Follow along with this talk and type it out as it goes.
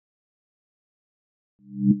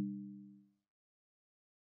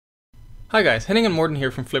Hi guys, Henning and Morten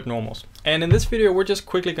here from FlippedNormals, and in this video we're just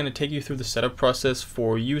quickly going to take you through the setup process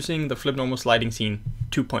for using the FlippedNormals Lighting Scene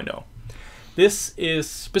 2.0. This is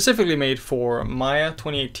specifically made for Maya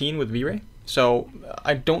 2018 with V-Ray, so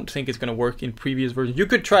I don't think it's going to work in previous versions. You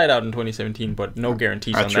could try it out in 2017, but no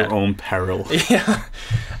guarantees on that. At your own peril. Yeah.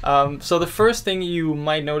 So the first thing you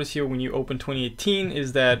might notice here when you open 2018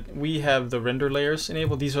 is that we have the render layers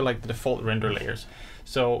enabled. These are like the default render layers.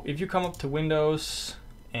 So if you come up to Windows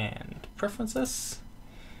and Preferences,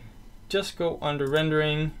 just go under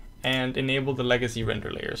Rendering and enable the legacy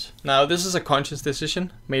render layers. Now this is a conscious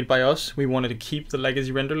decision made by us. We wanted to keep the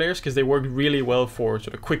legacy render layers because they work really well for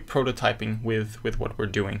sort of quick prototyping with what we're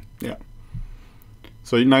doing. Yeah.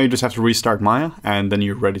 So now you just have to restart Maya and then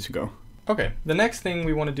you're ready to go. Okay, the next thing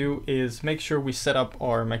we want to do is make sure we set up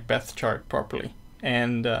our Macbeth chart properly.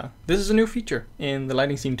 And this is a new feature in the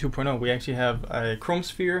Lighting Scene 2.0. We actually have a chrome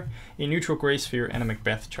sphere, a neutral gray sphere, and a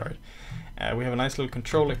Macbeth chart. We have a nice little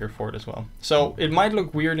controller here for it as well. So it might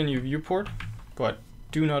look weird in your viewport, but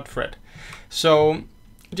do not fret. So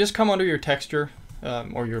just come under your texture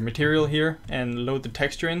or your material here and load the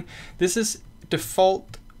texture in. This is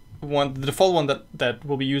default one. The default one that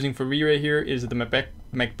we'll be using for V-Ray here is the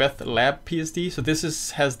Macbeth Lab PSD. So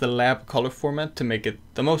this has the lab color format to make it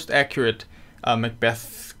the most accurate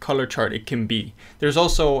Macbeth color chart it can be. There's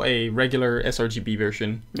also a regular sRGB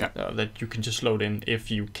version that you can just load in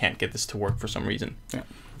if you can't get this to work for some reason. Yeah.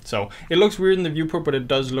 So it looks weird in the viewport, but it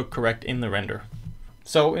does look correct in the render.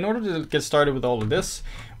 So in order to get started with all of this,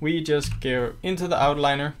 we just go into the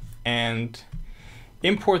outliner and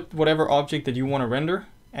import whatever object that you want to render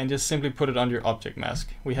and just simply put it under your object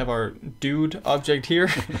mask. We have our dude object here.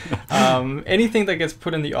 Anything that gets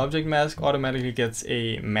put in the object mask automatically gets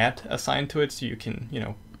a matte assigned to it, so you can,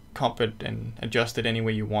 comp it and adjust it any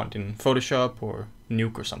way you want in Photoshop or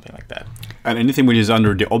Nuke or something like that. And anything which is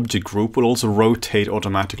under the object group will also rotate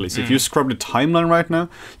automatically. So if you scrub the timeline right now,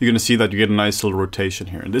 you're going to see that you get a nice little rotation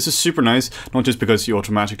here. And this is super nice, not just because you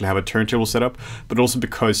automatically have a turntable set up, but also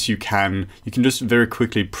because you can just very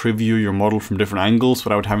quickly preview your model from different angles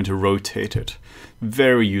without having to rotate it.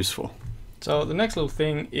 Very useful. So the next little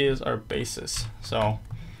thing is our bases. So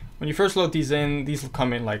when you first load these in, these will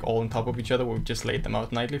come in like all on top of each other. We've just laid them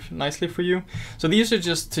out nicely for you. So these are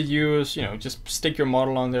just to use, just stick your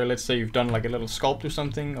model on there. Let's say you've done like a little sculpt or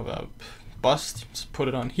something of a bust. Just put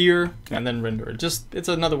it on here and then render it. It's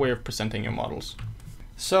another way of presenting your models.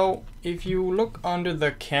 So if you look under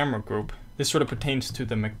the camera group, this sort of pertains to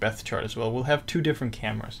the Macbeth chart as well. We'll have two different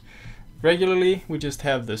cameras. Regularly, we just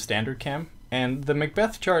have the standard cam, and the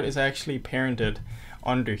Macbeth chart is actually parented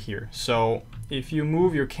under here. So if you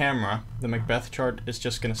move your camera, the Macbeth chart is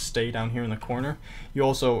just going to stay down here in the corner. You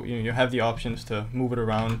also you have the options to move it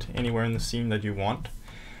around anywhere in the scene that you want.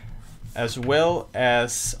 As well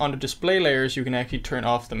as under display layers, you can actually turn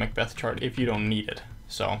off the Macbeth chart if you don't need it.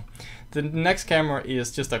 So the next camera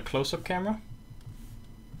is just a close-up camera.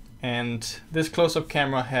 And this close-up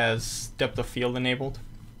camera has depth of field enabled.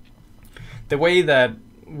 The way that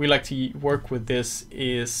we like to work with this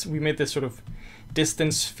is we made this sort of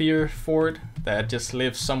distance sphere for it that just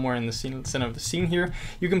lives somewhere in the center of the scene here.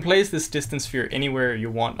 You can place this distance sphere anywhere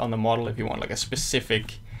you want on the model if you want like a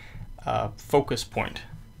specific focus point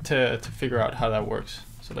to figure out how that works.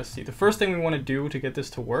 So let's see. The first thing we want to do to get this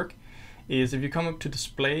to work is if you come up to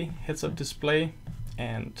display, heads up display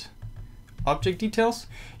and object details,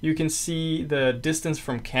 you can see the distance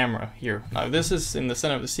from camera here. Now this is in the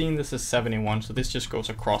center of the scene, this is 71, so this just goes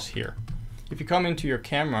across here. If you come into your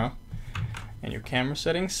camera and your camera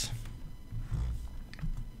settings,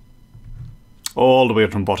 all the way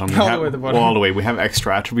from bottom. All the way. We have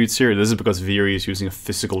extra attributes here. This is because V-Ray is using a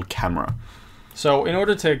physical camera. So in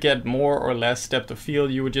order to get more or less depth of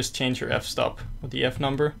field, you would just change your f-stop with the f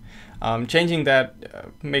number. Changing that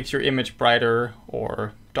makes your image brighter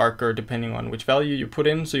or darker depending on which value you put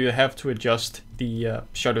in, so you have to adjust the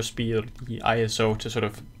shutter speed or the ISO to sort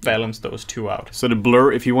of balance those two out. So the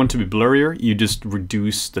blur, if you want to be blurrier, you just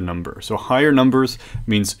reduce the number. So higher numbers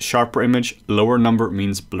means sharper image, lower number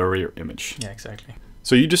means blurrier image. Yeah, exactly.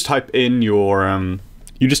 So you just type in your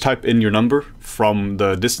number from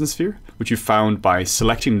the distance sphere, which you found by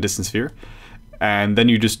selecting the distance sphere, and then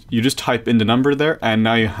you just type in the number there, and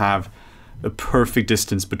now you have a perfect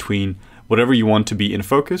distance between whatever you want to be in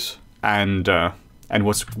focus and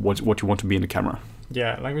what you want to be in the camera.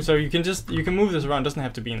 Yeah, like so you can move this around. It doesn't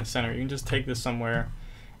have to be in the center. You can just take this somewhere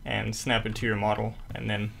and snap it to your model, and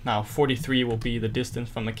then now 43 will be the distance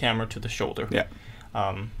from the camera to the shoulder. Yeah.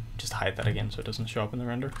 Just hide that again so it doesn't show up in the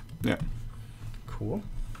render. Yeah. Cool.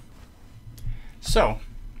 So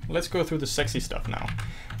let's go through the sexy stuff now.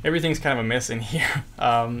 Everything's kind of a mess in here.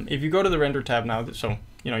 If you go to the render tab now, so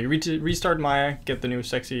you know, you restart Maya, get the new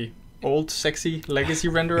old sexy legacy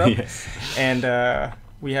render up, Yes. and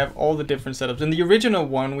we have all the different setups. In the original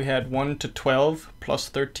one, we had 1 to 12 plus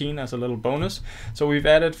 13 as a little bonus. So we've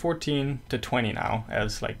added 14 to 20 now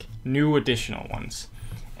as like new additional ones.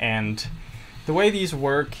 And the way these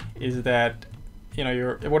work is that, you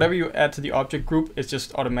know, whatever you add to the object group is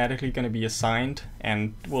just automatically going to be assigned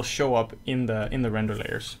and will show up in the render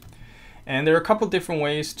layers. And there are a couple different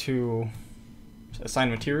ways to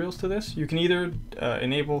assign materials to this. You can either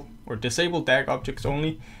enable or disable DAG objects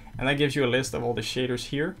only, and that gives you a list of all the shaders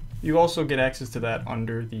here. You also get access to that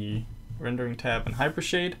under the rendering tab and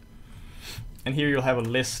Hypershade. And here you'll have a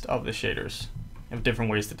list of the shaders. You have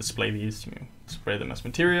different ways to display these. You display them as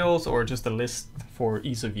materials or just a list for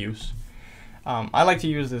ease of use. I like to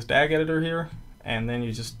use this DAG editor here, and then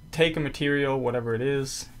you just take a material, whatever it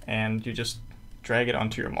is, and you just drag it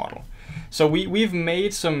onto your model. So we've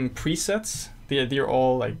made some presets. They're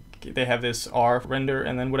all like, they have this R render,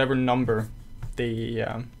 and then whatever number they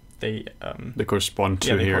correspond to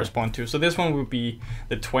here. They correspond to. So this one would be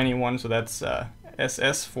the 21, so that's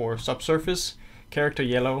SS for subsurface, character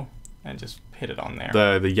yellow, and just hit it on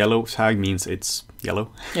there. The yellow tag means it's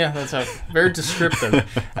yellow. Yeah, that's very descriptive.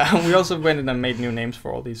 We also went in and made new names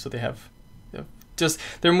for all these, so they have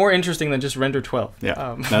they're more interesting than just render 12.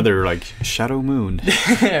 Yeah. Now they're like Shadow Moon.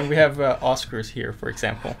 And we have Oscars here, for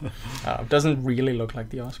example. Doesn't really look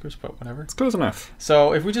like the Oscars, but whatever. It's close enough.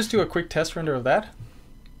 So if we just do a quick test render of that,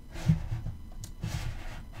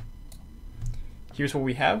 here's what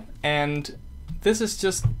we have, and this is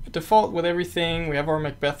just default with everything. We have our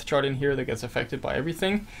Macbeth chart in here that gets affected by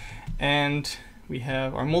everything, and we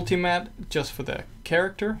have our multimat just for the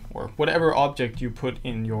character or whatever object you put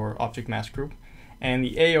in your object mask group. And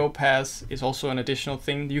the AO pass is also an additional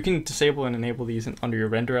thing. You can disable and enable these under your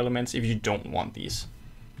render elements if you don't want these.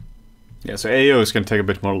 Yeah, so AO is going to take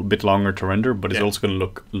a bit longer to render, but it's also going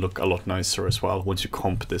to look a lot nicer as well once you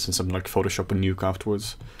comp this in something like Photoshop and Nuke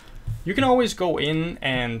afterwards. You can always go in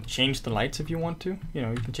and change the lights if you want to. You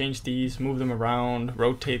know, you can change these, move them around,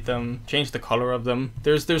 rotate them, change the color of them.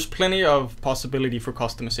 There's plenty of possibility for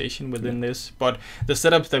customization within this, but the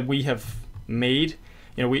setups that we have made,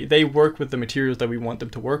 you know, they work with the materials that we want them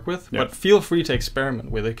to work with, but feel free to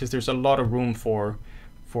experiment with it because there's a lot of room for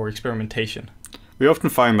experimentation. We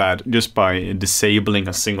often find that just by disabling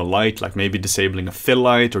a single light, like maybe disabling a fill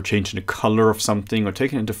light or changing the color of something or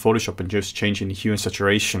taking it into Photoshop and just changing the hue and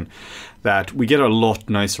saturation, that we get a lot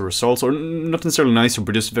nicer results, or not necessarily nicer,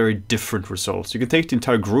 but just very different results. You can take the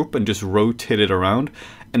entire group and just rotate it around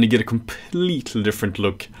and you get a completely different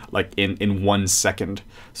look like in 1 second.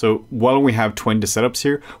 So while we have 20 setups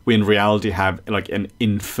here, we in reality have like an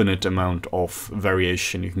infinite amount of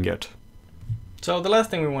variation you can get. So the last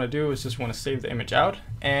thing we want to do is just want to save the image out,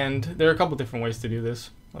 and there are a couple different ways to do this.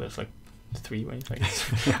 Well, there's like 3 ways, I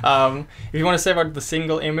guess. If you want to save out the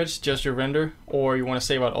single image, just your render, or you want to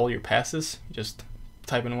save out all your passes, you just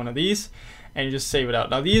type in one of these, and you just save it out.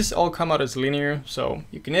 Now these all come out as linear, so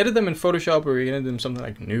you can edit them in Photoshop, or you can edit them in something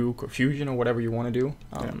like Nuke or Fusion or whatever you want to do.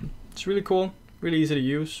 It's really cool, really easy to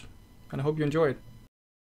use, and I hope you enjoy it.